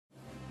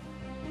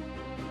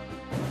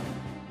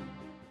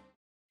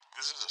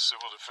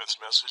Civil Defense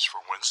message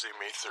for Wednesday,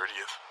 May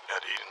 30th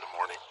at 8 in the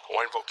morning.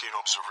 Hawaiian Volcano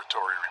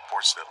Observatory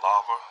reports that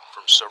lava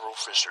from several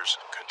fissures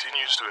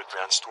continues to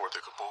advance toward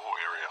the Kapoho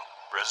area.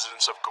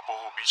 Residents of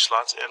Kapoho beach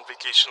lots and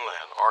vacation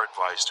land are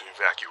advised to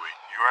evacuate.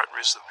 You are at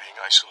risk of being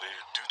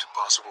isolated due to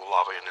possible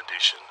lava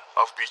inundation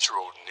of Beach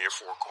Road near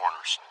Four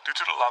Corners. Due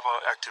to the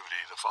lava activity,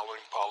 the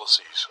following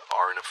policies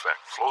are in effect.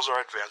 Flows are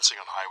advancing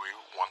on Highway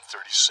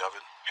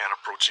 137 and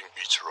approaching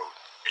Beach Road.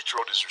 Beach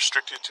Road is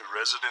restricted to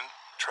resident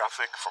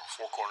traffic from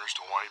Four Corners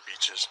to Hawaiian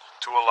beaches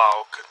to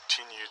allow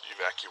continued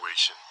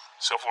evacuation.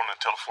 Cell phone and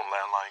telephone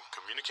landline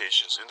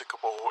communications in the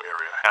Kapoho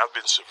area have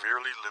been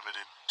severely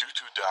limited due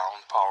to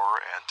down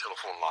power and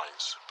telephone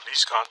lines.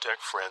 Please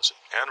contact friends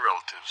and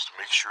relatives to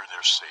make sure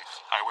they're safe.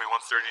 Highway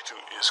 132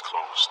 is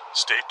closed.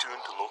 Stay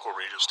tuned to local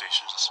radio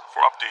stations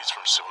for updates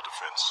from Civil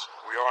Defense.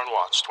 We are on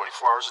watch 24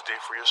 hours a day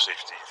for your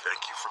safety.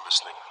 Thank you for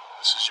listening.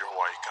 This is your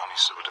Hawaii County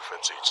Civil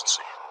Defense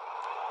Agency.